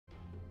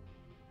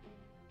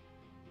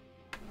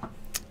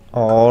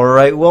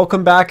Alright,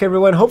 welcome back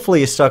everyone. Hopefully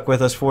you stuck with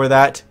us for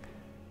that,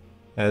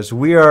 as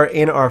we are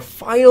in our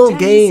final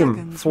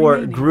game for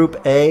remaining.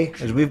 Group A,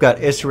 as we've got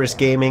Isurus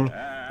Gaming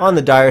on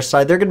the Dire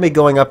side. They're going to be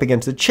going up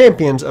against the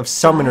champions of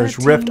Summoner's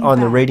Rift on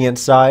the Radiant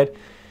side.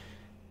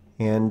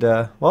 And,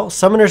 well,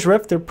 Summoner's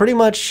Rift, they're pretty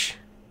much...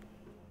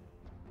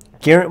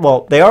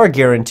 they are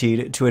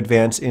guaranteed to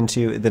advance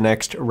into the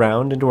next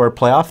round, into our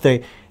playoff.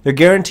 They're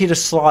guaranteed a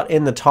slot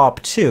in the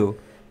top 2.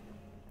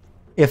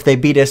 If they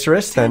beat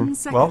Isurus, then,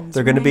 well,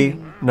 they're going to be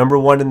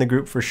 #1 in the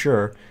group for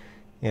sure.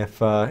 If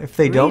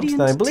they don't,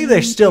 then I believe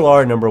they still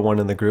are #1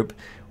 in the group.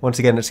 Once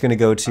again, it's going to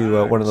go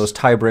to one of those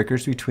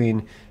tiebreakers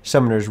between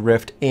Summoner's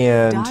Rift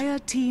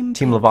and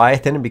Team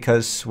Leviathan. And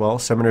because, well,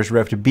 Summoner's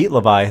Rift beat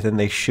Leviathan,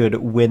 they should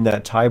win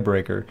that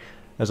tiebreaker.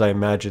 As I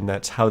imagine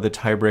that's how the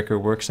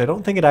tiebreaker works. I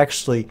don't think it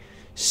actually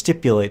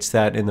stipulates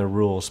that in the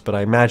rules, but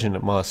I imagine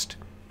it must.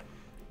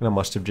 And I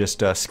must have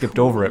just skipped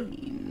over it.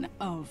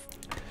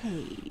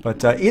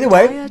 But either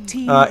way,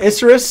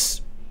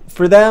 Isurus,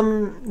 for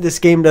them, this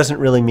game doesn't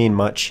really mean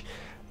much.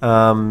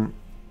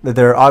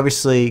 They're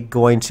obviously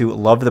going to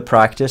love the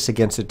practice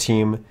against a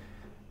team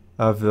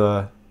of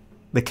the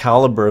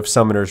caliber of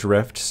Summoner's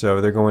Rift, so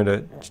they're going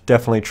to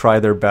definitely try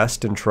their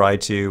best and try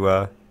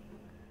to,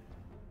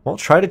 well,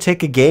 try to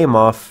take a game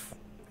off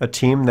a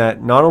team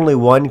that not only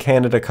won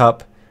Canada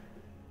Cup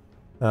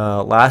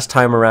last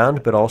time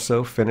around, but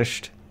also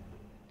finished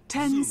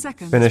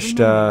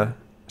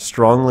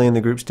strongly in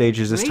the group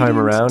stages this time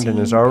around, and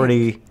is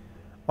already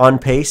on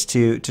pace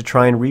to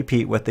try and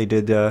repeat what they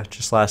did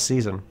just last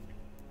season.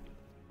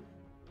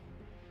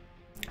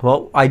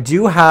 Well, I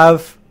do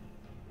have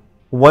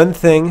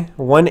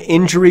one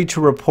injury to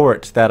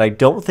report that I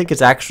don't think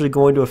is actually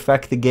going to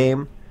affect the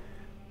game,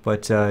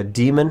 but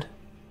Demon,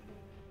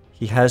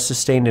 he has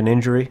sustained an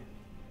injury.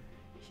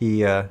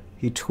 He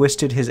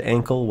twisted his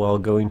ankle while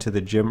going to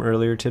the gym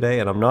earlier today,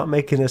 and I'm not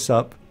making this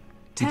up.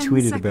 He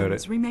tweeted about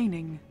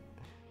it.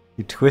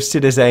 He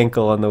twisted his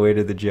ankle on the way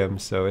to the gym,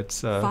 so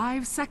it's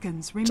 5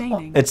 seconds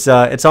remaining. It's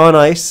on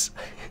ice,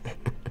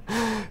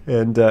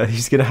 and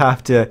he's gonna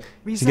have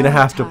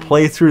to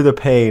play through the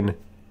pain,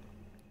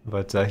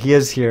 but he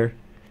is here,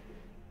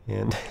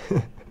 and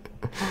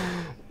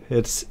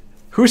it's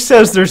who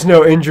says there's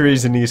no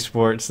injuries in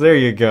esports? There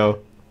you go.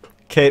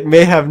 Okay, it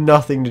may have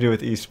nothing to do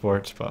with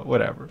esports, but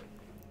whatever.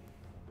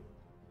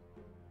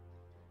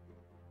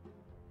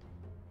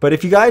 But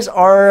if you guys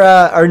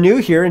are new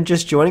here and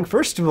just joining,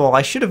 first of all,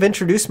 I should have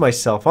introduced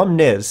myself. I'm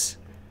Niz,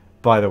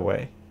 by the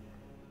way.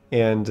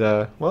 And,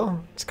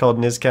 well, it's called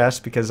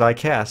NizCast because I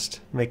cast.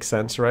 Makes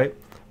sense, right?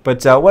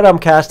 But what I'm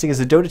casting is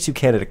the Dota 2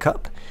 Canada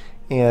Cup.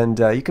 And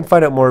you can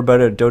find out more about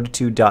it at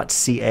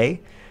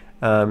dota2.ca.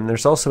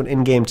 There's also an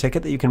in-game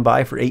ticket that you can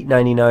buy for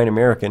 $8.99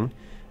 American.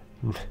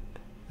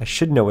 I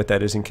should know what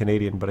that is in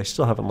Canadian, but I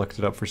still haven't looked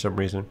it up for some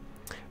reason.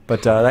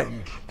 But that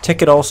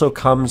ticket also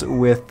comes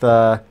with...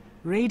 a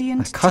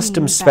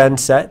custom spend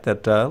set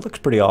that looks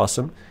pretty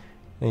awesome,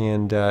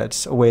 and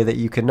it's a way that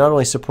you can not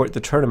only support the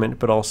tournament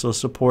but also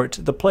support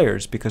the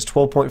players, because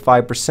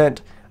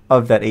 12.5%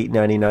 of that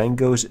 $8.99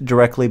 goes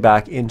directly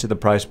back into the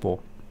prize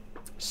pool.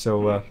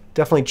 So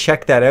definitely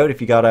check that out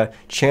if you got a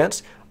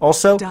chance.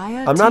 Also,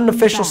 I'm not an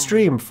official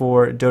stream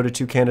for Dota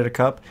 2 Canada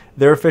Cup.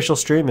 Their official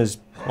stream is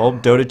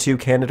Dota 2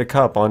 Canada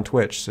Cup on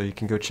Twitch, so you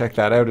can go check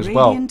that out as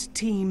well.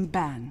 Team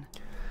ban.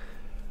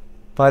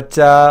 But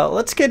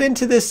let's get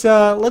into this.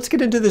 Let's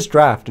get into this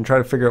draft and try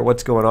to figure out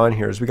what's going on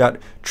here. As we got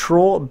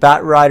Troll,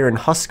 Batrider, and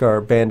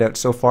Huskar banned out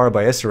so far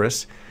by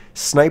Isurus.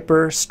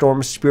 Sniper,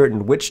 Storm Spirit,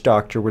 and Witch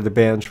Doctor were the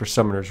bans for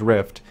Summoner's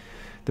Rift.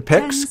 The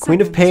picks: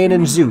 Queen of Pain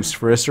and Zeus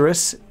for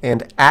Isurus,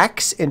 and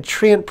Axe and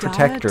Treant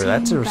Protector.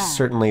 That's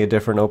certainly a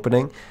different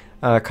opening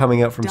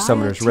coming out from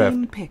Summoner's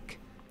Rift.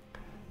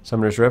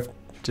 Summoner's Rift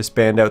just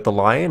banned out the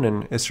Lion,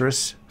 and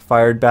Isurus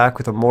fired back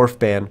with a Morph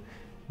ban.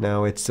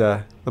 Now it's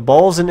the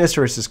ball's in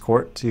Isurus'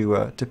 court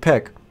to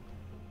pick,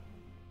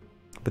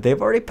 but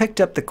they've already picked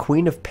up the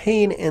Queen of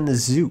Pain and the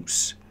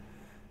Zeus.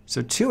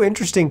 So two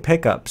interesting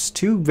pickups,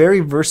 two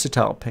very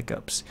versatile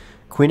pickups.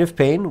 Queen of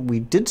Pain, we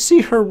did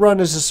see her run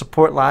as a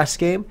support last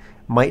game,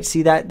 might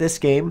see that this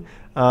game,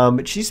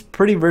 but she's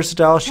pretty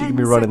versatile. She can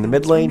be run in the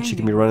mid lane, she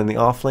can be run in the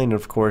off lane,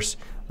 and of course,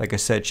 like I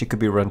said, she could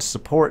be run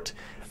support.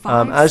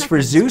 As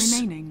for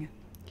Zeus,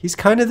 he's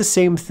kind of the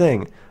same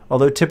thing,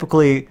 although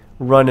typically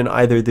run in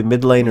either the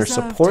mid lane or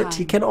support,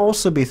 he can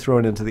also be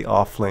thrown into the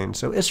off lane.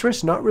 So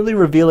Isurus not really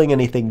revealing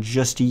anything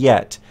just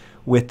yet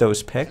with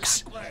those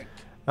picks.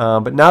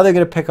 But now they're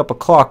going to pick up a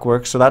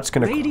Clockwork, so that's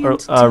going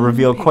to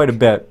reveal quite a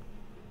bit.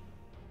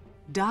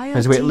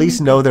 As we at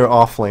least know their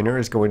off laner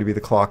is going to be the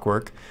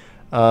Clockwork.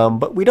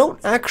 But we don't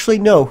actually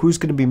know who's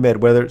going to be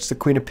mid, whether it's the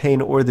Queen of Pain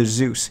or the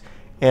Zeus.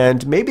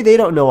 And maybe they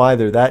don't know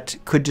either. That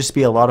could just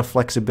be a lot of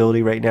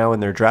flexibility right now in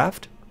their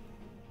draft.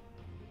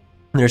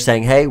 And they're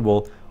saying, hey,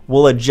 we'll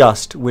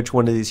adjust which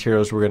one of these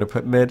heroes we're going to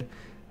put mid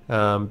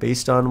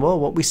based on, well,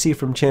 what we see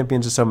from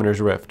Champions of Summoner's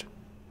Rift.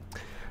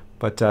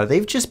 But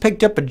they've just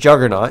picked up a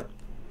Juggernaut,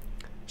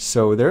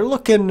 so they're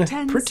looking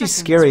pretty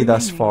scary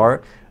thus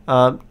far.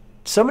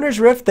 Summoner's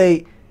Rift,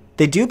 they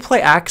They do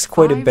play Axe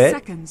quite a 5 bit,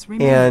 seconds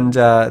remaining.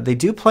 and they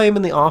do play him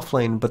in the off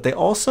lane, but they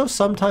also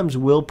sometimes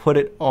will put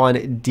it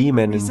on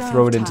Demon and Reserve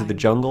throw it into the time.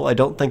 jungle. I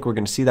don't think we're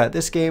going to see that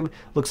this game.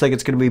 Looks like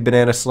it's going to be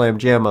Banana Slam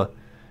Jamma,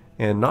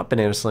 and not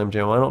Banana Slam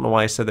Jamma. I don't know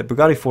why I said that.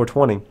 Bugatti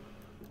 420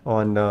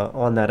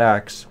 on that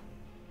Axe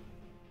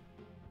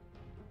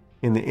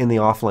in the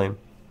off lane.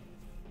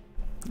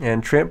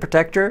 And Treant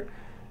Protector,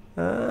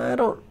 I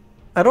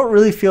don't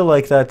really feel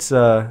like that's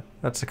the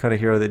kind of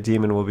hero that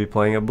Demon will be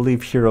playing. I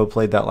believe Hero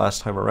played that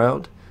last time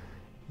around.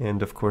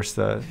 And of course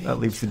that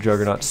leaves the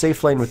Juggernaut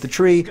safe lane with the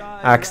tree,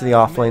 Axe in the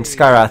off lane,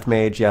 Skywrath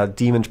Mage. Yeah,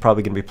 Demon's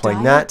probably going to be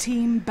playing Dire that.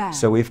 team banned.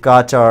 So we've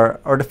got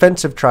our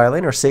defensive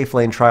tri-lane, our safe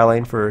lane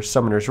tri-lane for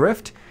Summoner's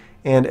Rift.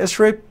 And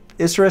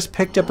Isurus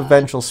picked up a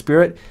Vengeful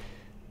Spirit.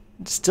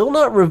 Still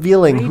not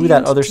revealing who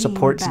that Radiant other team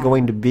support's banned.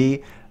 going to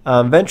be.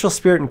 Vengeful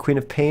Spirit and Queen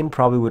of Pain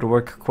probably would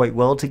work quite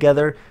well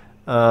together.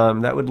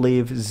 That would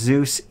leave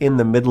Zeus in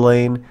the mid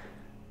lane.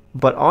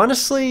 But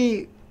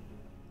honestly,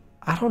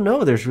 I don't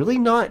know. There's really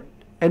not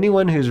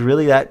anyone who's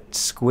really that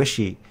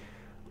squishy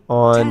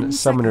on 10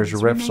 Summoner's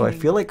seconds Rift. So I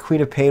remaining. feel like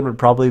Queen of Pain would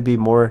probably be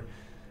more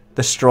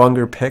the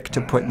stronger pick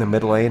to put in the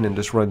mid lane and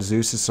just run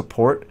Zeus as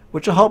support,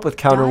 which will help with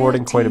counter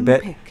warding Dire quite a team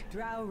bit. pick.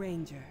 Drow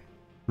Ranger.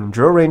 And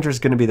Drow Ranger is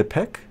going to be the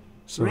pick.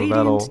 So Radiant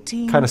that'll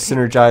team kind of pick.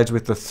 synergize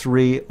with the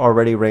 3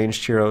 already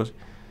ranged heroes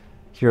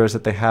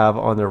that they have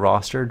on their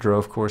roster. Drow,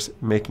 of course,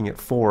 making it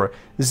 4.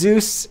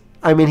 Zeus,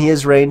 I mean, he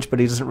is ranged, but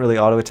he doesn't really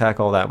auto-attack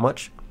all that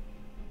much.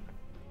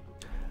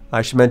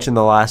 I should mention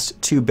the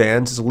last 2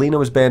 bans. Zelina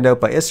was banned out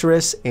by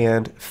Isurus,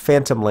 and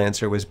Phantom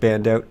Lancer was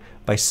banned out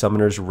by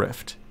Summoner's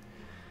Rift.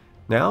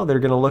 Now they're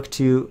going to look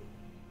to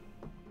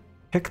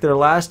pick their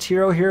last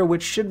hero here,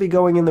 which should be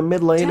going in the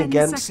mid lane 10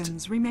 against,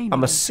 seconds remaining.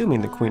 I'm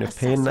assuming, the Queen of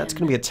Pain. That's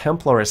going to be a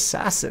Templar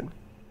Assassin.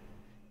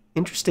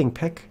 Interesting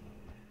pick.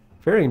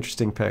 Very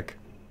interesting pick.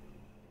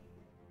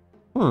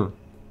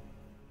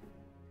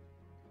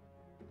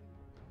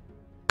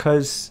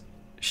 Because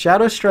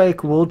Shadow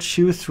Strike will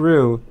chew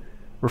through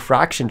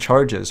refraction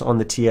charges on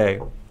the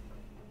TA.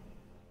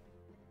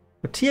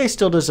 But TA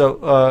still does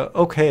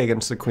okay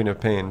against the Queen of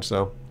Pain,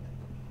 so.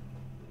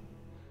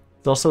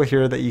 It's also a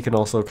hero that you can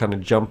also kind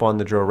of jump on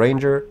the Drow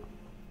Ranger,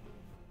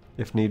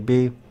 if need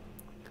be.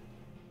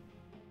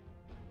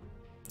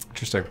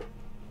 Interesting.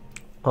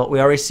 Well, we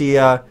already see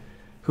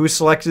who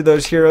selected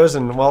those heroes,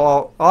 and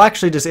well, I'll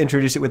actually just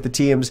introduce it with the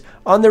teams.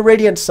 On the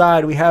Radiant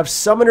side, we have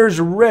Summoner's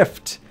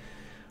Rift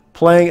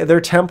playing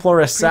their Templar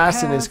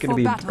Assassin. Prepare Is going to for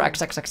be battle.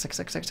 Brax.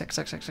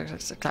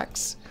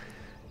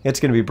 It's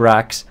going to be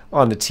Brax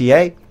on the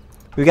TA.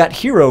 We got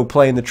Hero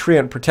playing the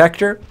Treant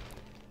Protector.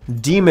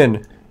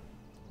 Demon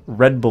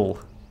Red Bull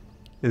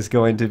is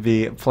going to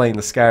be playing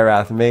the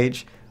Skywrath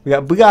Mage. We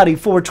got Bugatti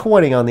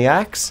 420 on the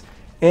Axe.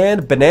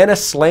 And Banana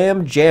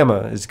Slam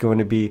Jamma is going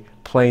to be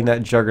playing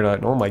that Juggernaut.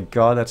 And oh my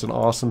god, that's an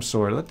awesome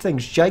sword. That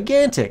thing's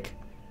gigantic.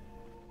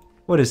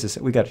 What is this?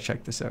 We got to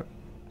check this out.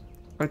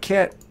 I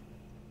can't.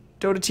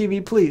 DotA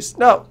TV, please.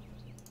 No.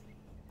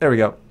 There we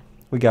go.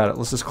 We got it.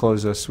 Let's just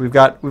close this. We've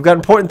got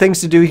important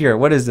things to do here.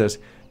 What is this?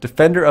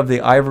 Defender of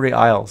the Ivory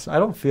Isles. I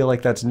don't feel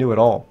like that's new at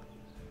all.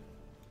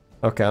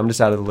 Okay, I'm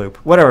just out of the loop.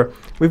 Whatever.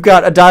 We've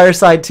got a Dire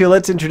side too.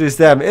 Let's introduce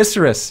them.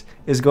 Isurus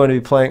is going to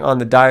be playing on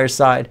the Dire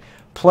side,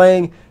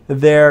 playing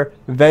their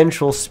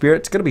Vengeful Spirit.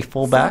 It's going to be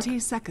fullback. 30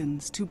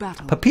 seconds to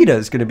battle. Papita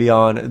is going to be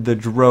on the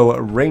Drow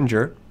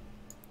Ranger.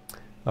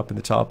 Up in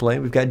the top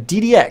lane, we've got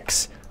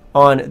DDX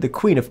on the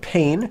Queen of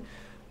Pain.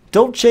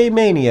 Dolce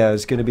Mania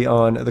is going to be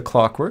on the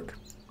Clockwork.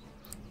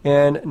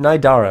 And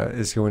Nidara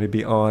is going to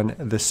be on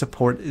the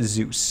support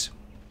Zeus.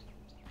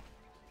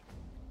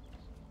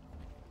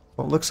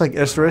 Well, it looks like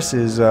Isurus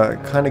is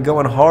kind of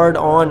going hard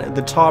on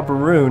the top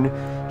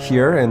rune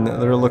here, and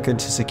they're looking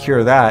to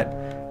secure that.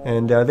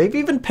 And they've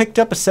even picked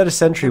up a set of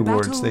sentry The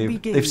wards. battle They've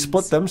begins.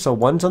 split them, so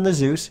one's on the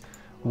Zeus,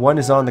 one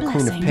is on the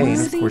Queen of Pain.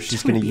 Of course,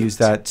 she's going to use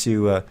that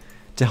to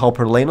help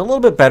her lane a little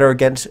bit better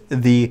against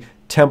the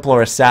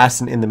Templar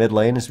Assassin in the mid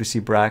lane, as we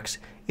see Brax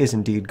is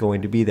indeed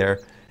going to be there,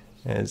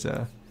 as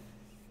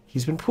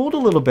he's been pulled a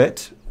little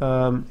bit.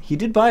 He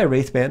did buy a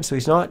Wraith Band, so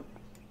he's not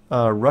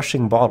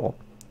rushing bottle,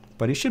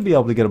 but he should be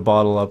able to get a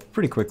bottle up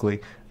pretty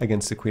quickly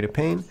against the Queen of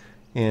Pain.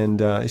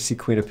 And I see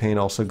Queen of Pain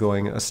also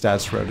going a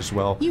stats route as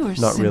well. You are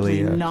not really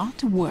simply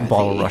not worthy.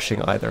 bottle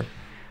rushing either.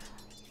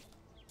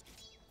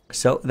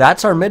 So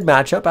that's our mid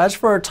matchup. As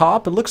for our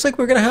top, it looks like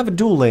we're going to have a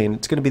dual lane.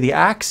 It's going to be the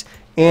Axe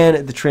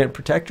and the Treant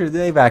Protector.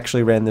 They've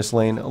actually ran this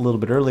lane a little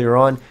bit earlier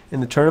on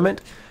in the tournament.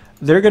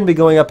 They're going to be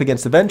going up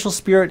against the Vengeful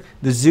Spirit,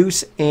 the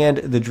Zeus, and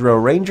the Drow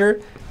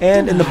Ranger.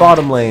 And in the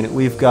bottom lane,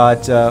 we've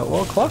got,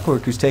 well,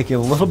 Clockwork, who's taking a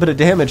little bit of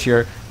damage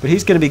here, but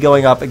he's going to be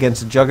going up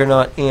against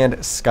Juggernaut and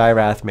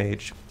Skywrath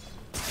Mage.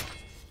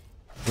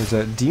 There's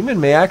a Demon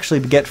may actually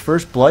get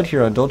first blood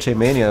here on Dolce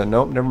Mania.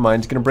 Nope, never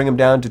mind. It's going to bring him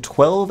down to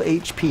 12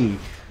 HP.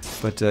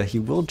 But he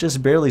will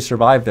just barely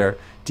survive there.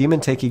 Demon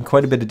taking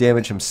quite a bit of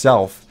damage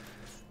himself.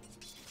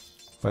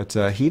 But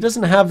he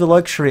doesn't have the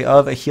luxury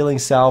of a healing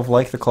salve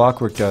like the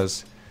Clockwork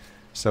does.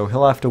 So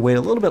he'll have to wait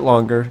a little bit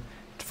longer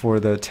for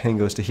the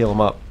Tangos to heal him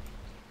up.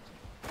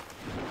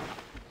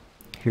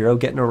 Hero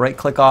getting a right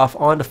click off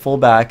onto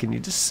fullback, and you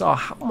just saw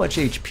how much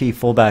HP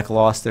fullback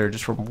lost there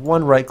just from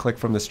one right click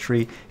from this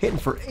tree, hitting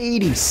for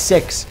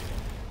 86.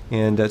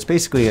 And it's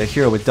basically a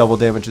hero with double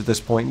damage at this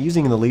point,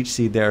 using the Leech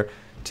Seed there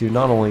to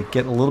not only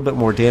get a little bit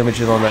more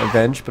damage in on that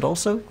Avenge, but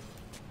also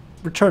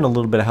return a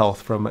little bit of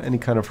health from any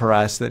kind of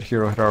harass that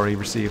hero had already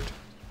received.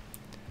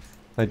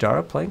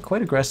 Nidara playing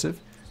quite aggressive,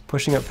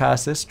 pushing up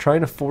past this,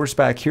 trying to force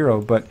back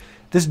hero, but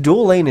this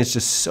dual lane is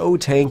just so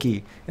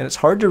tanky, and it's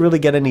hard to really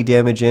get any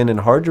damage in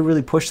and hard to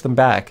really push them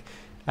back.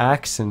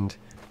 Axe and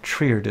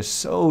Tree are just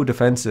so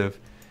defensive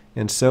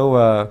and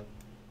so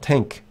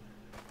tanky.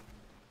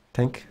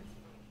 That's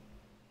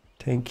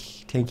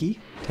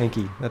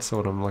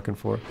what I'm looking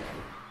for.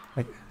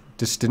 I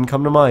just didn't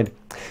come to mind.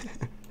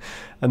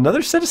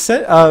 Another set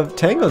of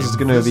tangos is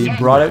going to be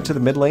brought out to the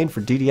mid lane for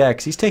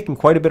DDX. He's taking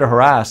quite a bit of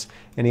harass,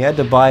 and he had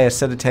to buy a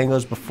set of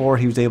tangos before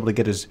he was able to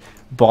get his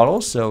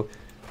bottles. So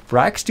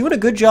Brax doing a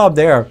good job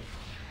there.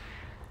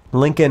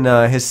 Lincoln,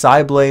 his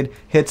side blade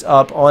hits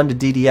up onto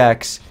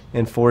DDX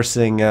and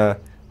forcing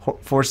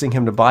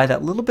him to buy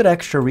that little bit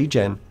extra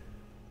regen.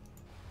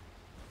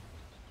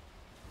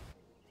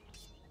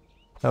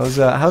 How's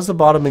the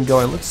bottom been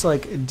going? Looks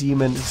like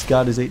Demon has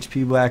got his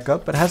HP back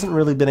up, but hasn't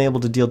really been able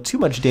to deal too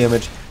much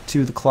damage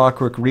to the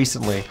Clockwork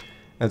recently,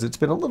 as it's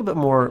been a little bit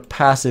more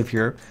passive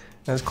here.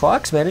 As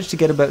Clock's managed to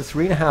get about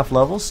 3.5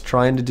 levels,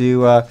 trying to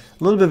do a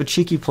little bit of a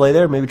cheeky play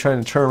there, maybe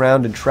trying to turn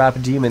around and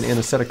trap Demon in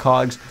a set of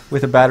cogs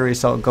with a battery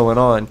assault going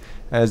on.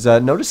 As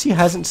notice he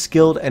hasn't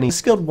skilled any. He's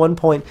skilled 1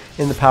 point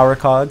in the power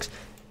cogs.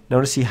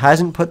 Notice he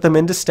hasn't put them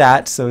into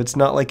stats, so it's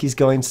not like he's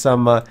going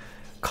some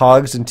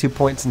cogs and 2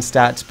 points in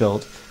stats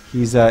build.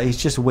 He's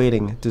just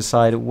waiting to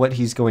decide what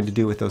he's going to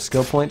do with those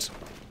skill points.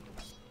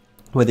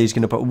 Whether he's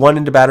going to put 1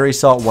 into battery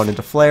assault, 1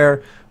 into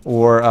flare,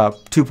 or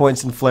 2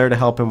 points in flare to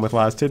help him with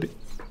last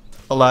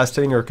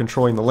hitting or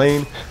controlling the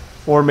lane,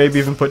 or maybe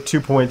even put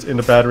 2 points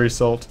into battery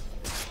assault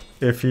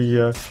if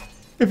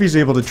he's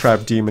able to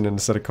trap Demon in a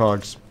set of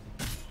cogs.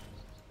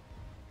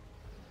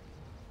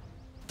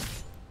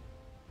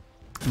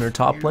 In their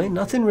top lane,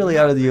 nothing really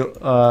out of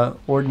the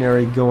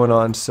ordinary going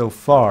on so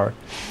far,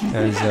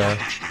 as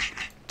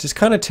just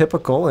kind of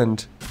typical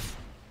and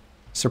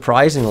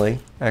surprisingly,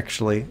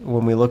 actually,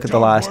 when we look at the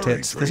last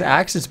hits. This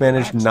Axe has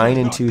managed 9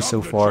 and 2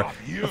 so far.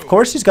 Of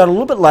course, he's got a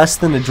little bit less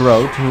than the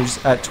Drought, who's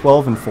at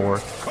 12 and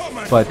 4.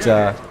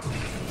 But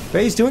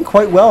he's doing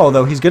quite well,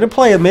 though. He's going to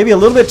play maybe a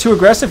little bit too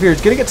aggressive here.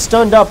 He's going to get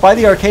stunned up by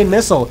the Arcane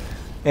Missile.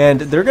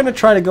 And they're going to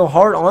try to go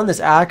hard on this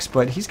Axe,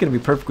 but he's going to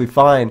be perfectly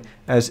fine,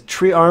 as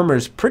Tree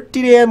Armor's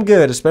pretty damn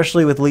good,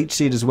 especially with Leech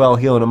Seed as well,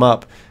 healing him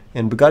up.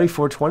 And Bugatti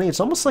 420,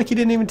 it's almost like he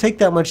didn't even take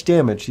that much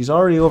damage. He's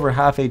already over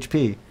half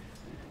HP.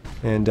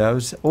 And it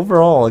was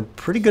overall a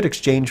pretty good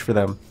exchange for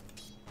them.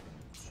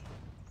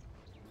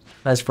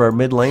 As for our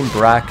mid lane,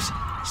 Brax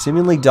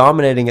seemingly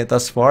dominating it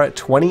thus far at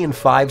 20 and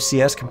 5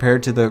 CS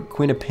compared to the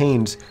Queen of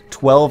Pain's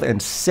 12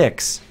 and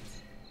 6.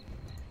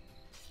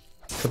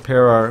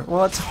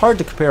 Well, it's hard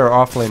to compare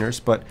our offlaners,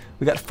 but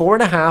we got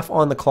 4.5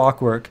 on the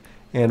Clockwork,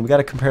 and we got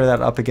to compare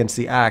that up against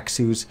the Axe,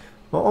 who's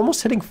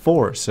almost hitting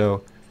 4.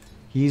 So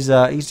he's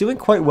doing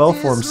quite well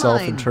for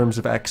himself in terms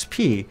of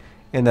XP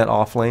in that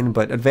off lane,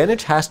 but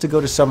advantage has to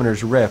go to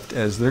Summoner's Rift,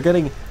 as they're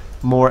getting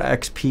more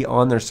XP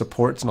on their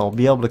supports, and I'll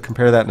be able to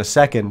compare that in a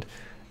second,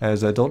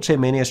 as Dolce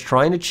Mania is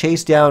trying to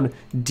chase down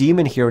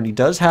Demon here, and he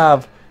does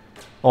have,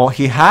 well,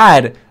 he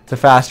had the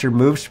faster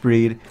move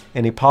speed,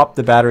 and he popped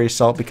the battery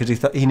assault because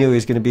he knew he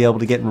was going to be able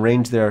to get in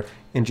range there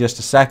in just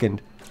a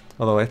second,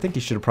 although I think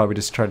he should have probably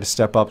just tried to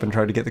step up and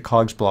try to get the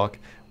cogs block.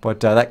 But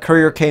that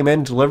courier came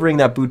in, delivering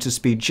that boost of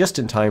speed just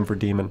in time for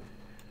Demon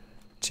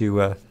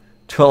to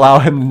allow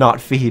him to not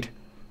feed.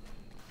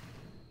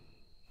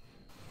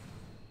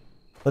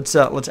 Let's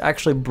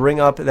actually bring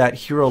up that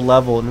hero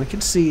level, and we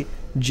can see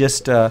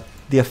just the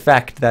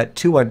effect that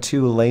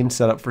 2-on-2 lane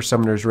setup for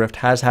Summoner's Rift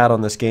has had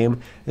on this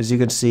game. As you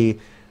can see,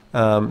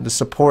 the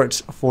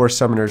supports for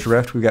Summoner's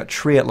Rift, we've got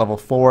Tree at level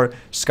 4,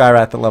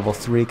 Skyrath at level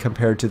 3,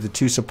 compared to the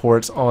 2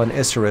 supports on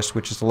Isurus,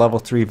 which is a level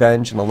 3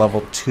 Venge and a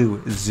level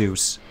 2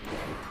 Zeus.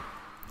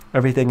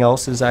 Everything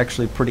else is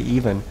actually pretty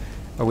even,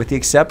 with the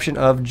exception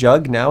of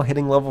Jug now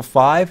hitting level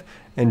 5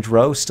 and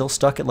Dro still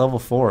stuck at level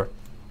 4.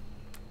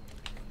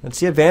 That's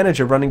the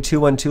advantage of running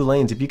 2-on-2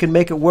 lanes. If you can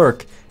make it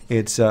work,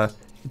 it's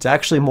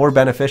actually more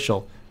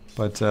beneficial.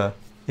 But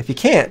if you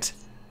can't,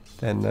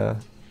 then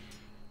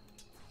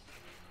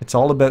it's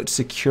all about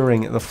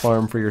securing the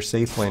farm for your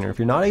safe laner. If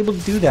you're not able to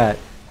do that,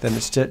 then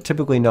it's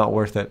typically not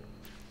worth it.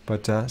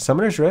 But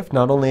Summoner's Rift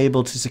not only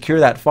able to secure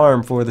that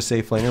farm for the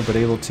safe laner, but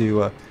able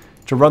to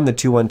run the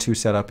 2-on-2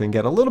 setup and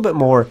get a little bit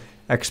more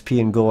XP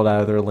and gold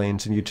out of their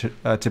lanes than you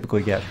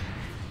typically get.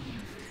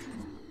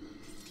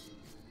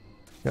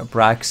 Yeah,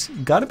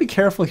 Brax, got to be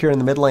careful here in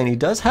the mid lane. He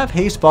does have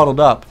haste bottled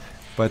up,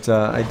 but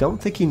I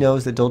don't think he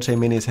knows that Dolce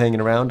Mania is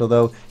hanging around,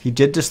 although he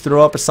did just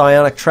throw up a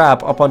psionic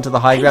trap up onto the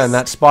high ground, and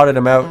that spotted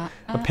him out.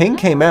 A ping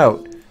came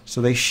out,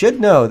 so they should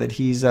know that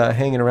he's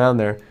hanging around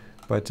there.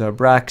 But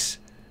Brax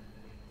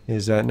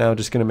is now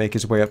just going to make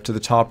his way up to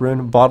the top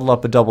rune, bottle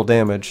up a double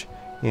damage,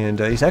 And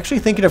he's actually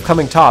thinking of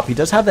coming top. He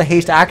does have the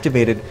haste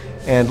activated,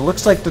 and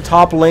looks like the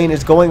top lane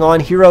is going on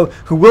Hero,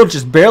 who will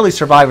just barely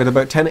survive with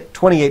about 20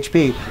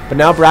 HP. But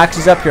now Brax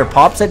is up here,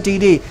 pops at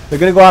DD. They're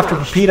going to go after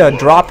Pepita,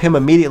 drop him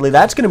immediately.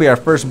 That's going to be our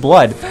first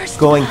blood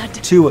going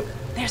to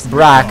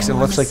Brax, and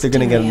looks like they're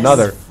going to get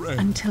another.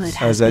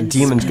 As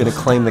Demon's going to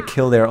claim the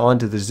kill there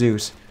onto the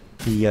Zeus.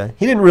 He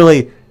didn't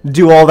really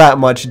do all that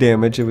much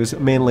damage. It was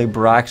mainly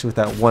Brax with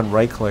that one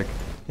right click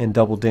and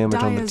double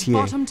damage on the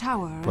TA.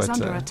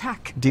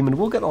 But Demon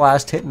will get the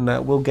last hit, and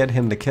that will get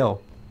him the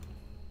kill.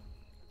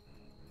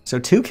 So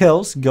 2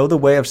 kills go the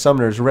way of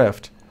Summoner's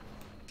Rift.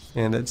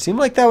 And it seemed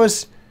like that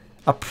was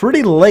a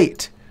pretty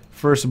late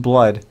first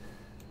blood.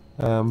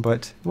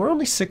 But we're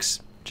only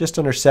just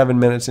under 7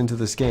 minutes into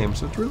this game,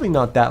 so it's really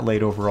not that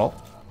late overall.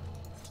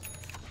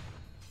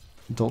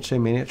 Dolce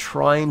Mania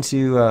trying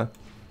to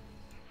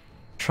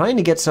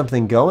get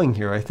something going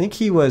here. I think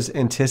he was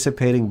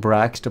anticipating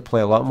Brax to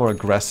play a lot more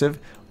aggressive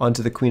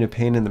onto the Queen of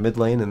Pain in the mid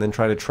lane and then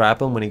try to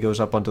trap him when he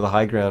goes up onto the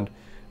high ground.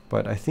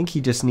 But I think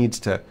he just needs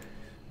to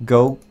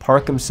go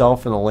park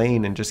himself in a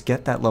lane and just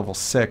get that level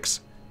 6.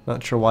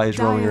 Not sure why he's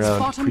roaming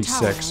around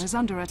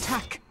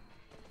pre-6.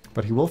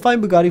 But he will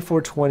find Bugatti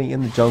 420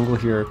 in the jungle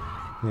here.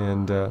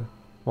 And,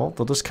 well,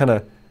 they'll just kind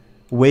of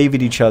wave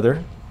at each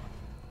other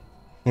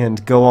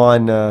and go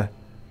on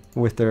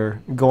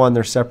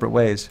their separate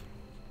ways.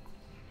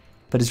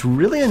 But it's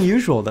really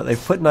unusual that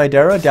they've put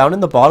Nidera down in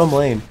the bottom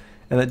lane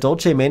and that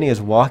Dolce Mania is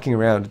walking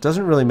around. It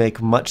doesn't really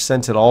make much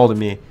sense at all to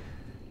me,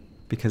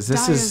 because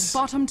this is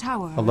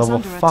a level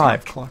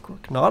 5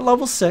 Clockwork, not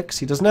level 6.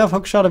 He doesn't have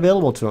hookshot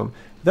available to him.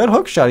 Without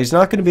hookshot, he's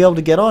not going to be able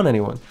to get on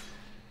anyone.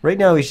 Right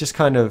now, he's just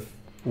kind of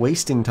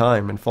wasting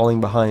time and falling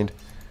behind.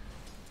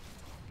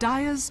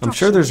 I'm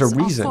sure there's a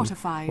reason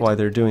why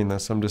they're doing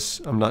this.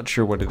 I'm not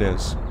sure what it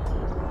is.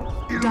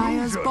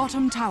 Dire's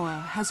bottom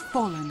tower has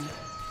fallen.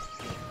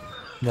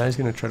 Now he's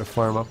going to try to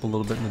farm up a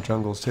little bit in the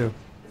jungles too.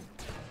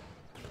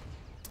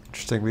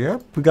 Interesting. We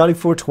have Bugatti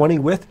 420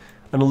 with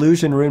an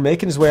illusion rune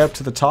making his way up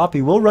to the top.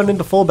 He will run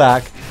into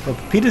fullback, but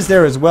Pepita's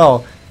there as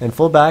well. And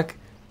fullback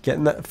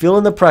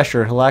feeling the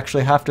pressure. He'll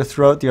actually have to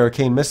throw out the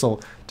arcane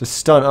missile to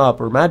stun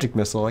up, or magic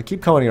missile. I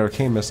keep calling it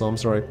arcane missile. I'm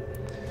sorry.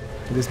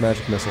 It is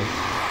magic missile.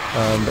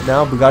 But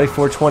now Bugatti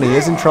 420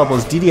 is in trouble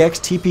as DDX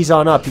TP's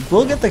on up. He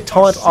will get the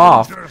taunt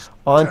off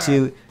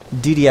onto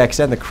DDX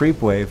and the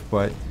creep wave,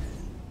 but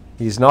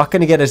he's not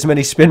going to get as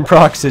many spin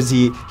procs as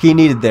he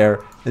needed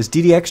there. As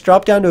DDX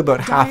dropped down to about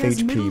half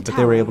HP, but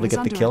they were able to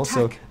get the kill.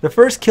 So the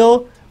first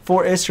kill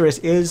for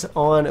Isurus is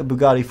on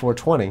Bugatti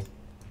 420.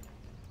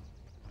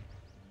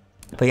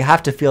 But you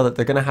have to feel that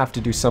they're going to have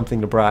to do something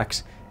to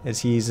Brax, as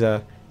he's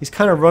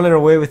kind of running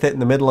away with it in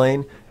the mid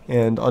lane.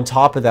 And on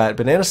top of that,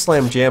 Banana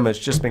Slam Jam has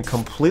just been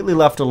completely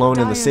left alone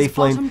in the safe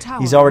lane.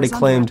 He's already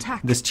claimed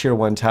this tier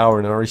 1 tower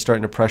and already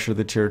starting to pressure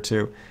the tier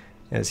 2.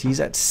 As he's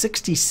at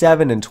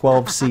 67 and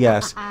 12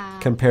 CS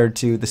compared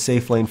to the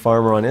safe lane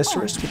farmer on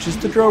Isurus, which is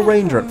the Drow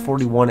Ranger at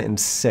 41 and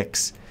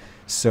 6.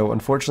 So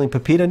unfortunately,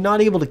 Pepita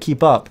not able to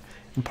keep up.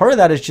 And part of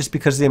that is just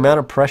because of the amount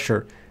of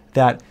pressure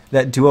that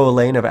duo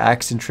lane of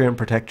Axe and Treant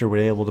Protector were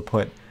able to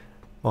put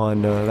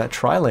on that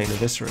tri-lane of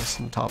Isurus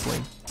in the top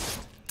lane.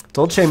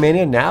 Dolce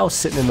Mania now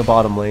sitting in the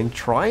bottom lane,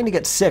 trying to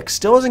get 6.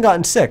 Still hasn't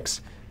gotten 6.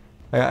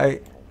 I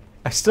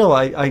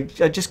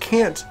just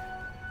can't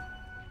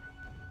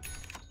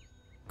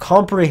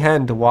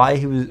comprehend why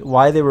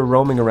they were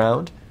roaming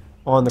around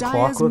on the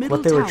Clockwork,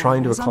 what they were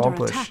trying to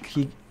accomplish.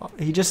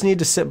 He just needed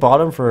to sit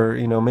bottom for,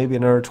 you know, maybe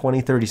another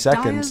 20-30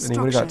 seconds, and he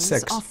would have got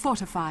 6.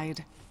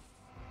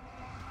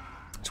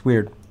 It's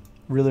weird,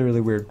 really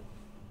weird.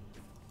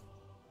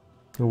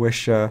 I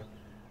wish we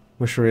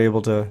were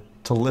able to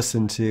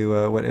listen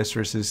to what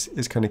Isurus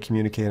is kind of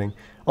communicating.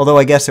 Although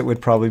I guess it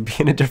would probably be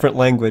in a different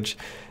language.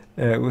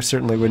 It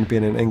certainly wouldn't be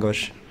in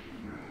English.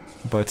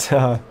 But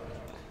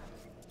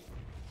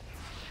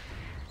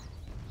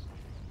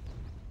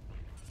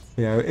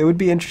yeah, it would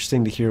be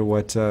interesting to hear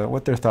what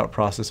their thought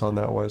process on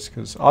that was,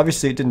 because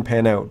obviously it didn't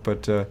pan out,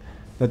 but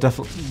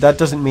that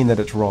doesn't mean that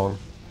it's wrong.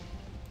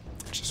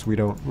 It's just we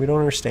don't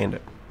understand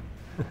it.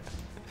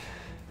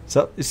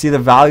 So you see the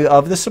value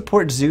of the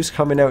support Zeus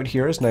coming out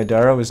here, as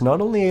Nidara is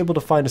not only able to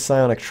find a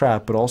psionic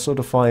trap, but also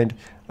to find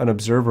an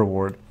observer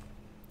ward.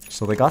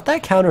 So they got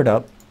that countered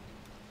up.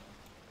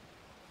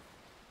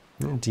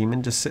 And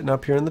Demon just sitting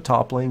up here in the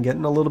top lane,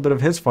 getting a little bit of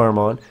his farm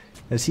on,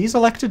 as he's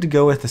elected to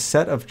go with a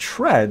set of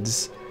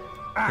treads.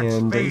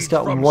 And he's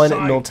got one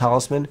null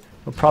talisman.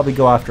 He'll probably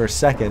go after a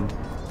second,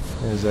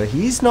 as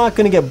he's not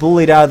going to get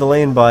bullied out of the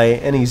lane by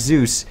any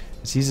Zeus,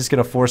 as he's just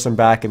going to force him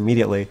back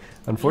immediately.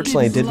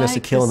 Unfortunately, I did miss a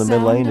kill in the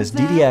mid lane, as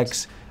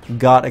DDX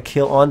got a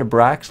kill onto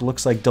Brax.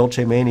 Looks like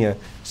Dolce Mania,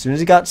 as soon as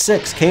he got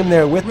 6, came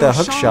there with the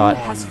hook shot,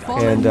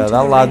 and that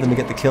allowed them to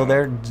get the kill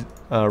there.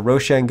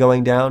 Roshan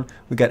going down.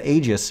 We got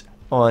Aegis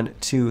on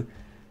to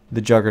the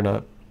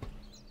Juggernaut.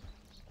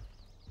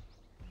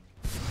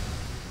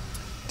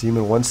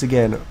 Demon once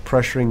again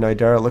pressuring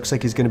Nidara. Looks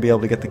like he's going to be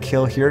able to get the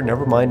kill here.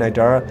 Never mind,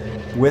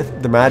 Nidara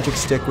with the magic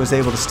stick was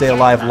able to stay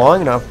alive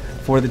long enough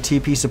for the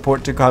TP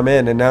support to come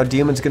in. And now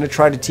Demon's going to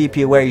try to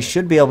TP away. He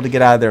should be able to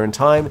get out of there in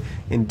time.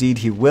 Indeed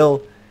he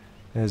will,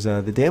 as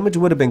the damage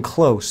would have been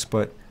close,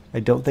 but I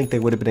don't think they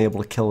would have been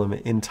able to kill him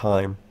in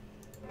time.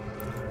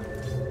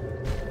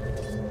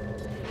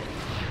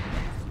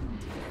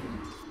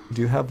 We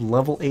do have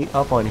level 8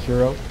 up on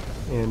Hero,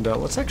 and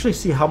let's actually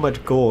see how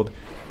much gold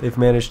they've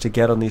managed to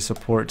get on these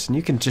supports, and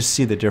you can just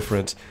see the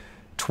difference.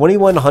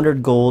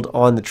 2100 gold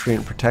on the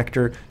Treant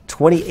Protector,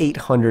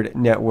 2800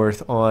 net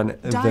worth on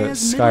the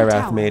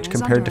Skywrath Mage,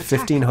 compared to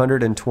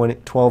 1500 and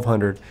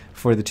 1200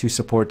 for the two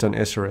supports on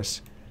Isurus.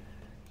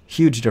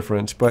 Huge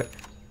difference, but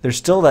there's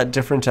still that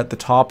difference at the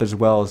top as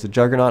well, as the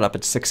Juggernaut up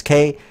at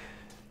 6k,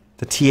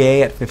 the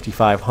TA at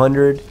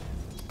 5500,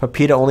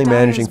 Pepita only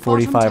managing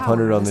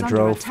 4500 on the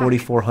Drow,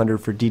 4400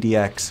 for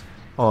DDX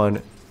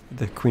on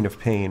the Queen of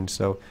Pain.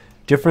 So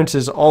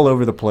differences all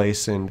over the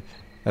place, and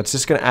that's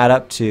just going to add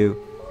up to,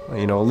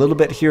 you know, a little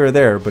bit here or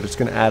there, but it's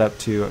going to add up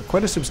to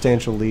quite a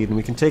substantial lead. And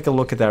we can take a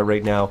look at that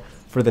right now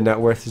for the net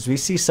worth, as we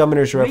see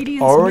Summoner's Rift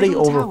already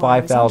over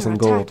 5,000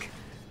 gold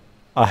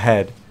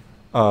ahead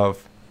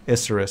of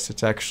Isurus.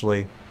 It's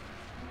actually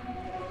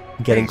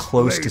getting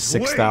close to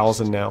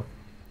 6,000 now.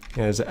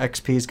 As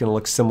XP is going to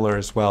look similar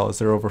as well, as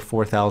they're over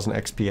 4,000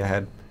 XP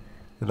ahead.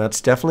 And that's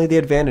definitely the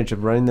advantage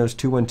of running those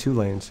 2-1-2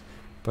 lanes.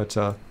 But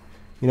you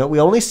know, we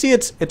only see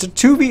it's a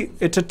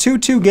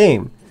 2-2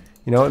 game.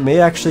 You know, it may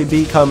actually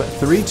become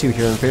 3-2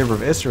 here in favor of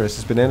Isurus.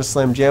 As Banana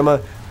Slam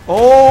Jamma,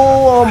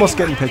 almost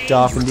getting picked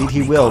off. Indeed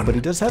he will, but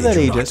he does have that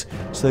Aegis,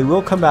 so he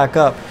will come back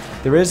up.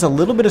 There is a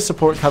little bit of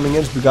support coming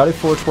in. Bugatti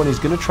 420 is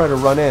going to try to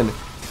run in,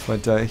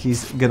 but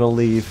he's going to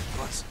leave,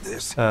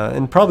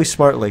 and probably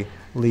smartly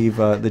leave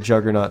the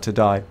Juggernaut to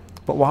die.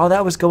 But while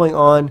that was going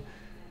on,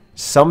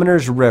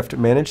 Summoner's Rift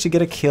managed to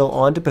get a kill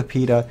onto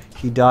Pepita.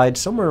 He died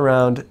somewhere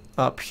around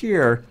up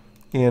here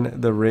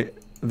in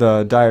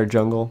the Dire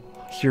Jungle.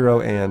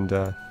 Hero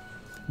and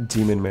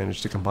Demon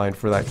managed to combine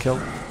for that kill.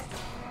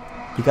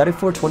 Bugatti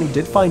 420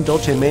 did find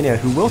Dolce Mania,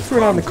 who will throw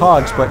down the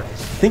cogs, but I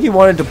think he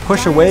wanted to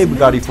push away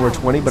Bugatti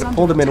 420, but it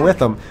pulled him in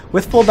with him.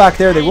 With full back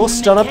there, they will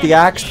stun up the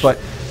axe, but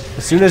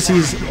as soon as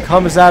he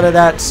comes out of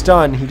that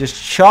stun, he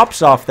just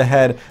chops off the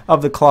head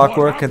of the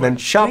Clockwork and then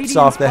chops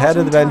off the head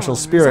of the Vengeful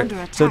Spirit.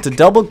 So it's a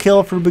double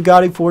kill for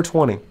Bugatti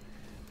 420.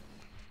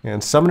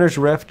 And Summoner's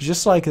Rift,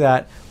 just like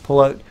that,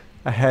 pull out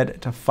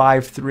ahead to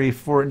 5-3.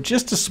 For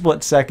just a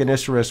split second,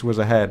 Isurus was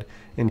ahead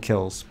in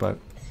kills, but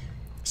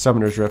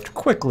Summoner's Rift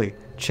quickly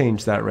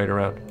changed that right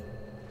around.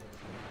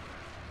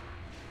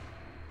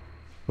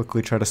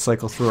 Quickly try to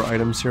cycle through our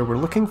items here. We're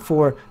looking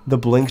for the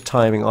blink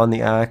timing on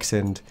the axe,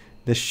 and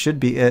this should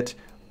be it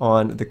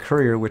on the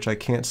Courier, which I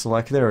can't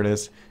select. There it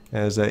is,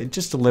 as it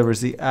just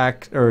delivers the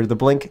axe, or the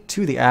blink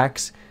to the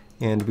axe,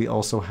 and we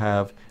also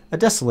have a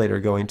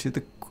Desolator going to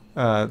the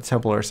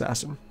Templar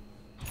Assassin.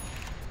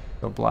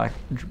 So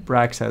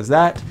Brax has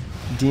that.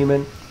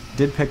 Demon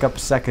did pick up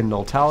second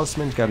Null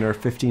Talisman. He's got another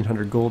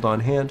 1,500 gold on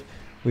hand.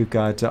 We've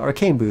got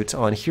Arcane Boots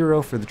on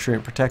Hero for the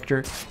Treant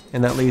Protector.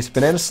 And that leaves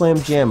Banana Slam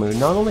Jammu.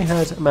 Not only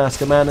has Mask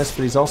of Madness,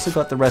 but he's also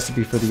got the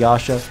recipe for the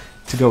Yasha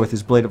to go with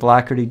his Blade of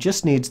Alacrity.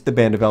 Just needs the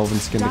Band of Elven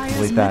Skin to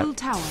complete that. Middle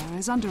tower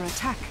is under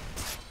attack.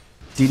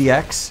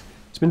 DDX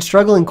has been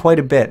struggling quite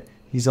a bit.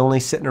 He's only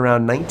sitting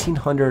around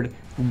 1,900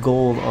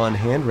 gold on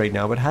hand right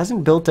now, but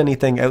hasn't built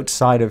anything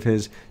outside of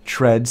his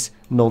Treads,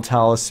 Null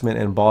Talisman,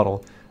 and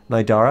Bottle.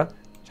 Nidara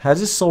has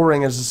his Soul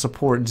Ring as a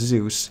support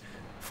Zeus.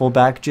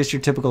 Fullback, just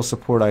your typical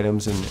support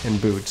items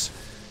and boots.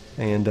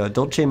 And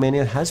Dolce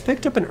Mania has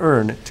picked up an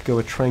Urn to go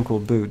with Tranquil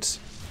Boots,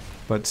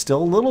 but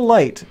still a little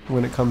light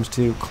when it comes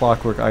to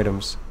Clockwork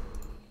items.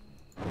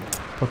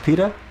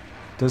 Pepita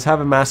does have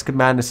a Mask of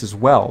Madness as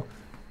well.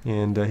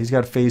 And he's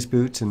got Phase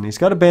Boots, and he's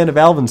got a Band of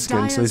Elven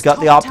Skin, so he's got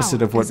the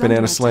opposite of what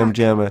Banana Slam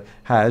Jamma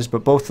has,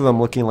 but both of them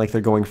looking like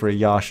they're going for a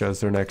Yasha as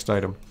their next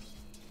item.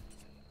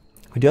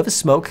 We do have a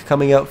smoke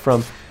coming out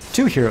from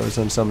two heroes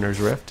on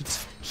Summoner's Rift.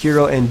 It's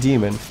Hero and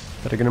Demon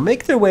that are going to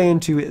make their way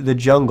into the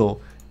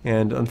jungle,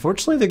 and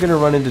unfortunately they're going to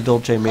run into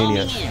Dolce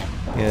Mania.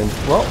 And,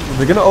 well,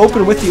 they're going to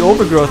open with the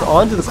Overgrowth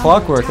onto the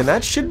Clockwork, and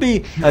that should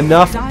be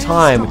enough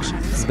time.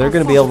 They're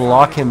going to be able to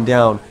lock him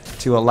down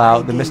to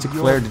allow the Mystic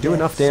Flare to do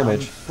enough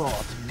damage.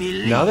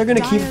 Now they're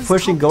going to keep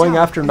pushing, going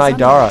after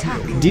Nidara.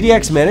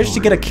 DDX managed to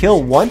get a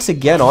kill once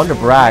again onto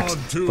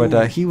Brax,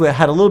 but he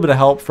had a little bit of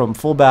help from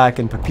Fullback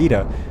and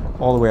Pepita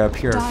all the way up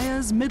here.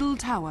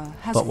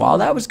 But while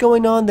that was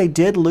going on, they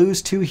did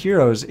lose two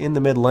heroes in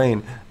the mid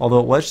lane, although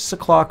it was just a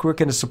Clockwork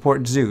and a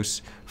support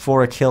Zeus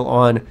for a kill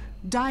on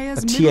a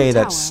TA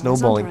that's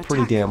snowballing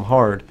pretty damn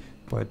hard.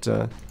 But,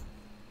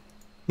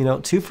 you know,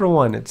 2 for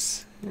 1,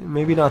 it's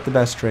maybe not the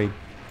best trade.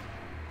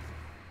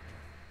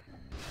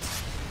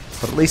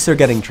 But at least they're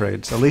getting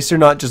trades. At least they're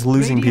not just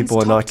losing people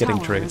and not getting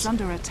trades.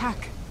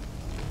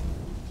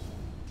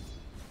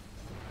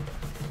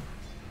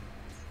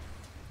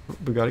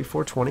 Bugatti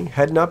 420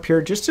 heading up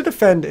here just to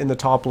defend in the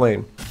top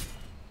lane.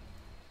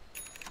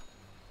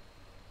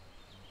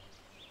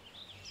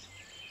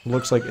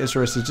 Looks like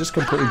Isurus is just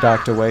completely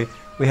backed away.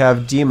 We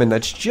have Demon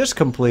that's just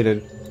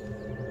completed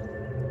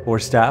 4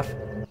 staff.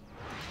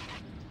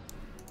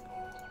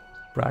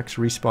 Brax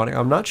respawning.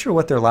 I'm not sure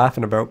what they're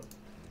laughing about.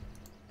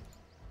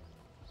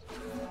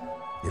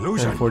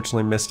 Illusion. I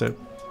unfortunately missed it.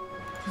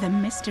 The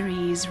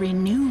mysteries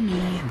renew me.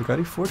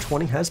 Bugatti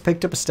 420 has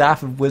picked up a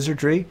staff of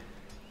wizardry.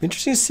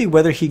 Interesting to see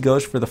whether he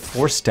goes for the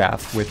force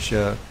staff, which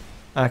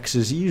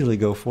axes usually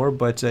go for,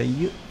 but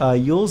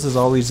Yule's is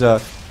always a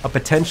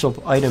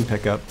potential item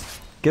pickup.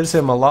 Gives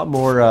him a lot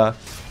more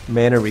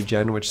mana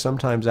regen, which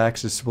sometimes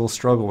axes will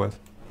struggle with.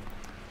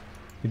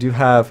 We do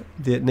have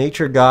the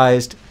nature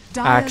guised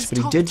axe, but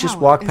he did just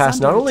walk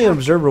past not only an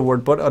observer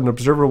ward, but an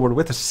observer ward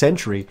with a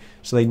sentry,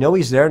 so they know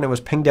he's there, and it was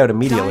pinged out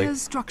immediately.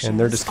 And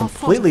they're just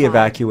completely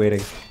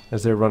evacuating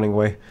as they're running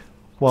away.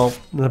 Well,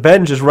 the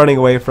Benj is running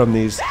away from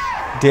these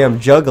damn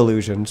jug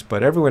illusions,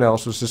 but everyone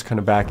else was just kind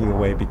of backing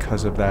away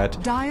because of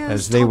that,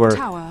 as they were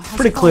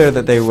pretty clear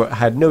that they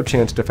had no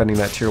chance defending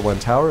that tier 1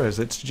 tower, as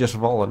it's just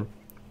fallen,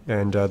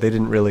 and they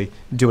didn't really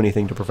do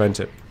anything to prevent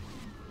it.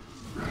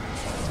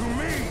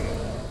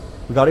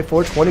 Bugatti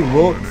 420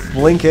 will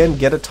blink in,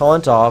 get a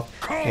taunt off,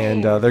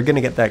 and they're going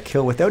to get that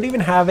kill without even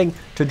having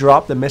to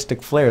drop the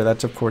Mystic Flare.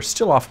 That's, of course,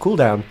 still off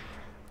cooldown.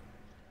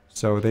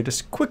 So they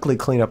just quickly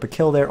clean up a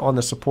kill there on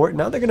the support.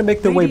 Now they're going to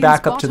make their way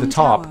back up to the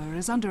top.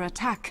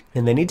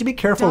 And they need to be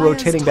careful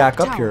rotating back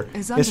up here.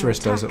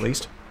 Isurus does, at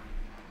least.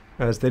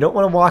 As they don't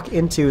want to walk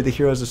into the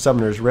Heroes of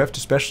Summoner's Rift,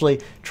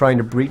 especially trying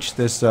to breach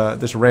this,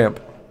 this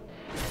ramp.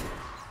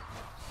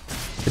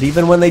 But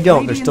even when they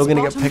don't, they're still going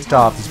to get picked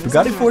off. It's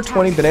Bugatti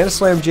 420, Banana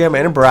Slam Jam,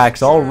 and a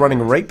Brax all running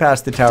right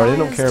past the tower. They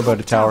don't care about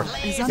a tower.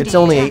 It's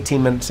only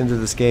 18 minutes into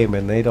this game,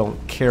 and they don't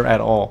care at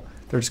all.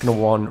 They're just going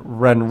to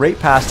run right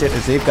past it,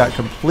 as they've got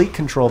complete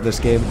control of this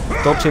game.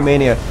 Dolce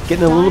Mania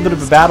getting a little bit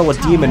of a battle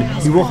with Demon.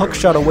 He will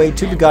hookshot away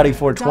to Bugatti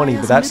 420,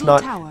 but that's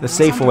not the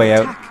safe way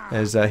out,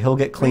 as he'll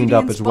get cleaned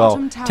up as well.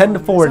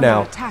 10-4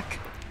 now.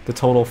 The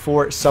total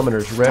for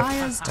Summoner's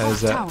Rift,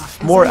 as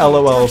more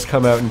LOLs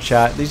come out in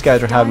chat. These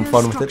guys are having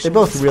fun with it. They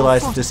both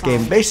realize that this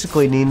game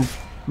basically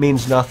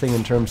means nothing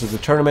in terms of the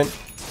tournament,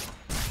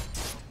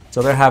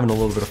 so they're having a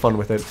little bit of fun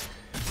with it.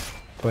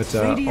 But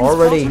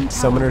already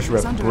Summoner's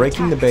Rift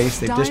breaking the base.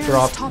 They've just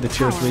dropped the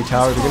tier 3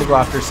 tower. They're going to go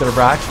after a set of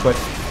racks, but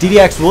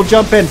DDX will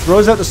jump in,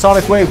 throws out the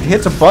Sonic Wave,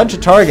 hits a bunch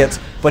of targets,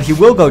 but he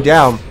will go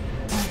down.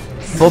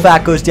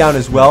 Fullback goes down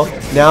as well.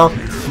 Now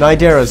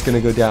Nidera is going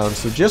to go down.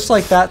 So just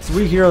like that,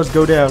 3 heroes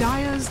go down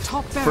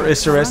for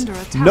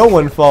Isurus. No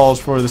one falls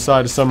for the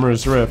side of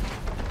Summoner's Rift.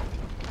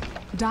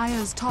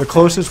 The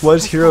closest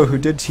was Hero, who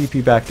did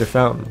TP back to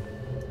Fountain.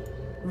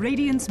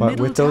 But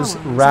with those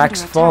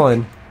racks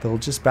fallen, they'll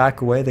just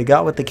back away. They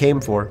got what they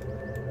came for.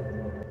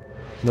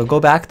 They'll go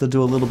back, they'll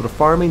do a little bit of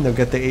farming, they'll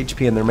get the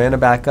HP and their mana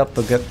back up,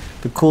 they'll get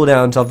the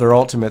cooldowns of their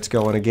ultimates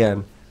going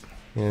again.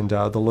 And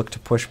they'll look to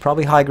push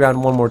probably high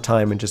ground one more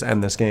time and just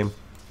end this game.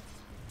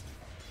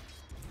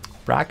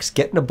 Brax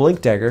getting a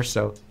Blink Dagger,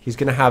 so he's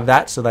going to have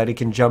that so that he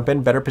can jump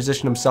in, better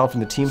position himself in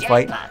the team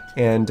fight.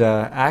 And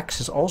Axe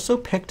has also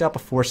picked up a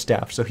Force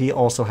Staff, so he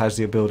also has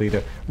the ability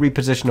to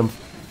reposition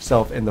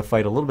himself in the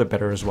fight a little bit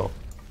better as well.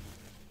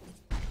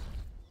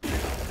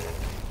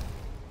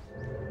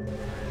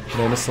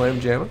 Banana Slam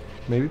Jam,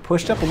 maybe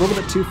pushed up a little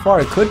bit too far.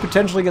 It could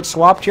potentially get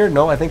swapped here.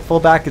 No, I think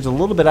fullback is a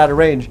little bit out of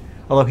range,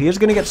 although he is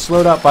going to get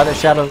slowed up by the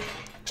Shadow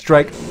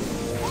Strike.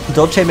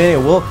 Dolce Mania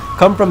will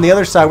come from the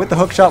other side with the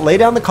hookshot, lay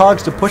down the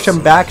cogs to push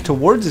him back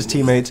towards his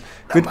teammates.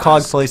 Good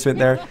cog placement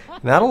there,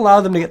 and that'll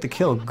allow them to get the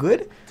kill.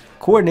 Good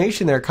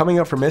coordination there coming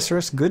up from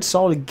Isurus. Good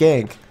solid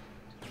gank.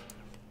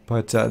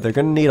 But they're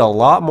going to need a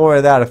lot more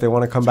of that if they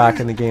want to come back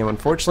in the game.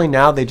 Unfortunately,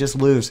 now they just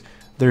lose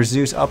their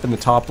Zeus up in the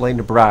top lane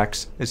to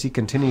Brax as he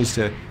continues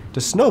to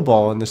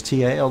snowball in this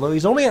TA, although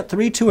he's only at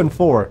 3, 2, and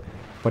 4.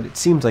 But it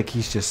seems like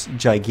he's just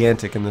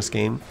gigantic in this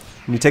game.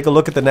 When you take a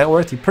look at the net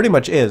worth, he pretty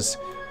much is.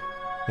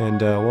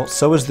 And, well,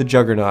 so is the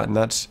Juggernaut, and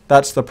that's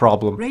the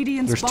problem.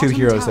 There's 2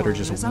 heroes that are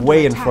just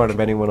way in front of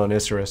anyone on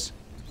Isurus.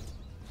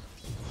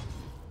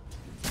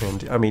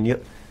 And, I mean,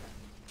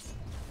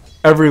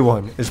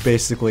 everyone is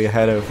basically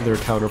ahead of their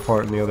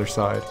counterpart on the other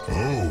side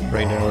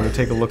right now. We're going to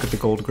take a look at the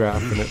gold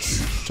graph, and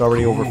it's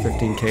already over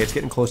 15k. It's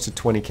getting close to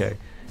 20k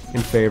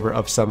in favor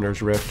of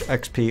Summoner's Rift.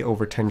 XP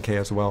over 10k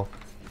as well.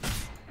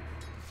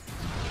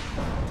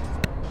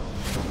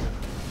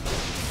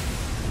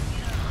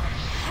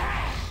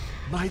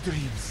 My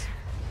dreams.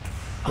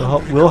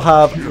 We'll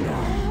have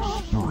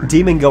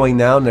Demon going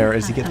down there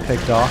as he gets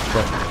picked off,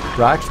 but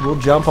Brax will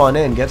jump on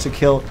in, gets a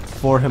kill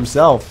for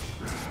himself.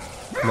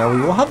 Now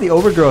we will have the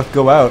Overgrowth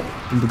go out,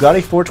 and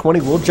Bugatti 420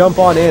 will jump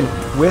on in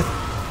with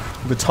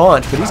the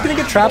taunt, but he's going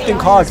to get trapped in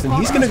cogs, and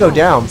he's going to go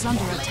down.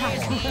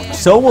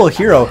 So will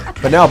Hero,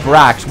 but now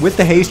Brax with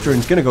the haste rune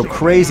is going to go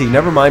crazy.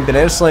 Never mind,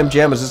 Banana Slam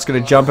Jam is just going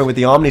to jump in with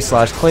the Omni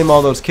Slash, claim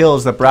all those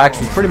kills that Brax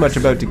was pretty much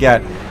about to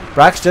get.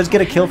 Brax does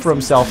get a kill for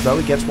himself, though.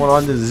 He gets one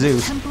onto the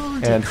Zeus.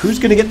 And who's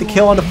going to get the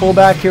kill on the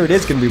fullback here? It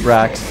is going to be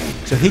Brax.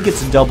 So he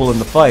gets a double in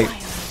the fight.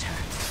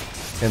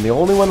 And the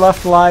only one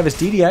left alive is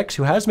DDX,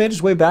 who has made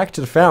his way back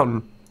to the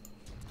fountain.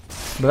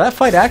 But that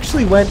fight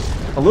actually went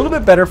a little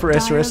bit better for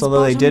Isurus,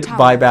 although they did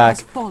buy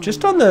back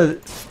just on the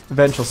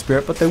Vengeful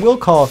Spirit. But they will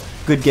call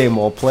good game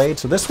well played.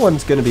 So this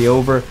one's going to be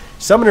over.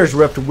 Summoner's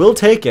Rift will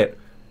take it.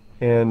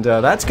 And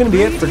that's going to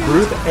be it for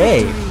Group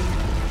A.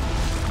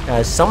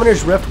 As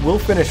Summoner's Rift will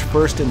finish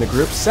first in the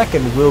group.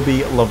 Second will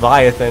be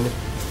Leviathan.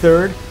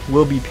 Third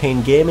will be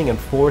Pain Gaming. And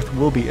fourth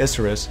will be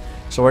Isurus.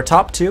 So our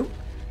top two,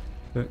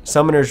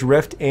 Summoner's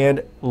Rift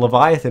and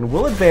Leviathan,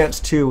 will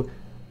advance to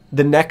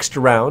the next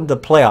round, the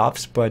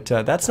playoffs. But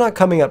that's not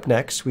coming up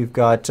next. We've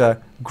got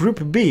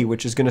Group B,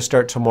 which is going to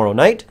start tomorrow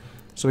night.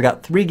 So we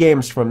got 3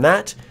 games from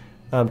that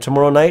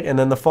tomorrow night. And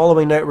then the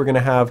following night we're going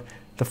to have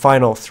the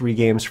final 3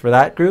 games for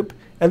that group.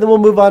 And then we'll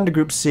move on to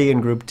Group C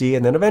and Group D.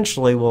 And then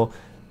eventually we'll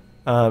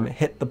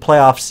hit the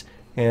playoffs,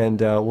 and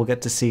we'll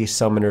get to see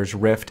Summoner's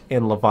Rift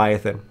and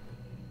Leviathan.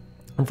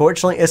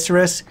 Unfortunately,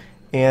 Isurus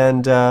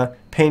and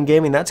Pain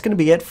Gaming, that's going to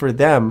be it for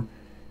them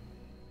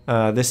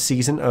this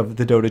season of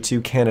the Dota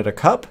 2 Canada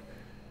Cup.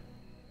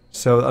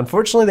 So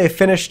unfortunately, they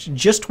finished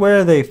just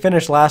where they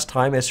finished last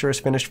time.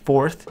 Isurus finished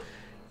 4th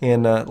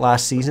in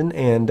last season,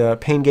 and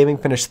Pain Gaming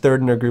finished 3rd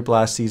in their group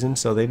last season,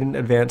 so they didn't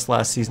advance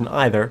last season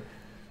either.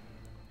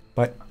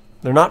 But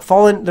they're not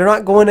falling. They're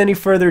not going any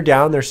further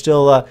down. They're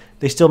still.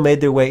 They still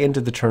made their way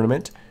into the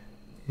tournament,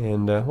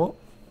 and well,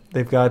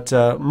 they've got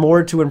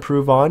more to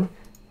improve on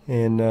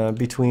in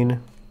between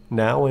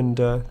now and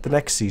the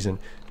next season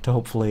to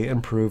hopefully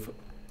improve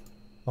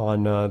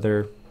on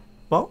their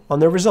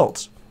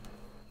results.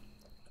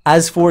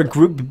 As for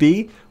Group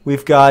B,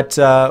 we've got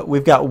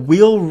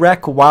Wheel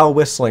Wreck While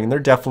Whistling. They're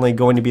definitely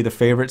going to be the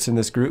favorites in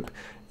this group.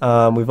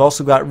 We've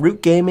also got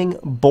Root Gaming,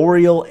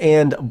 Boreal,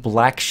 and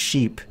Black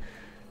Sheep.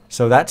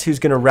 So that's who's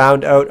going to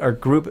round out our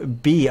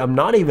Group B. I'm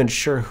not even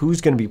sure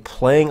who's going to be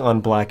playing on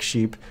Black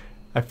Sheep.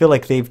 I feel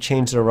like they've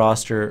changed their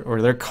roster,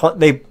 or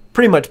they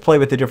pretty much play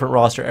with a different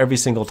roster every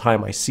single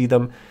time I see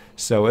them.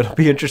 So it'll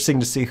be interesting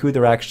to see who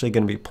they're actually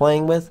going to be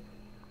playing with.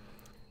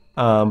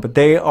 But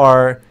they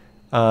are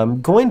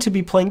going to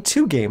be playing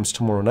 2 games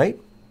tomorrow night.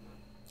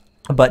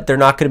 But they're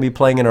not going to be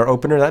playing in our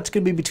opener. That's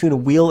going to be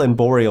between Wheel and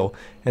Boreal.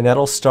 And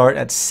that'll start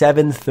at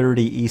 7:30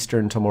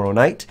 Eastern tomorrow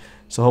night.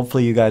 So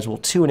hopefully you guys will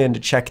tune in to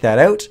check that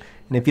out.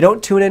 And if you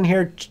don't tune in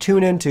here,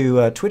 tune in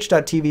to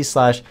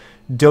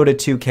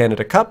twitch.tv/Dota2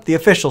 Canada Cup, the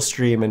official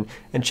stream,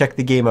 and check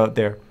the game out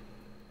there.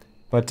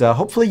 But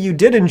hopefully you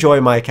did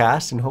enjoy my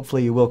cast, and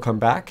hopefully you will come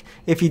back.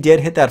 If you did,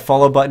 hit that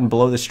follow button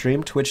below the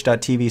stream,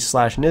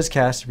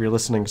 twitch.tv/NizCast if you're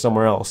listening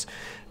somewhere else.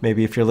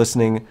 Maybe if you're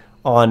listening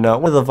on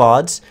one of the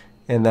VODs,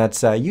 and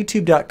that's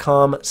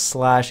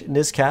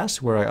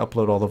youtube.com/NizCast, where I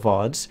upload all the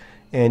VODs.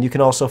 And you can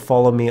also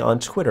follow me on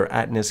Twitter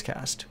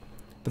 @NizCast.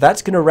 But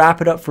that's going to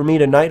wrap it up for me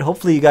tonight.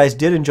 Hopefully you guys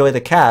did enjoy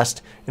the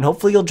cast, and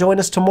hopefully you'll join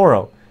us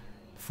tomorrow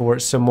for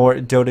some more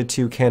Dota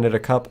 2 Canada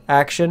Cup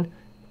action.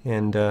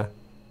 And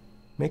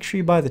make sure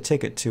you buy the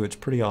ticket too. It's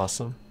pretty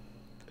awesome.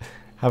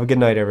 Have a good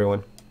night,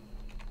 everyone.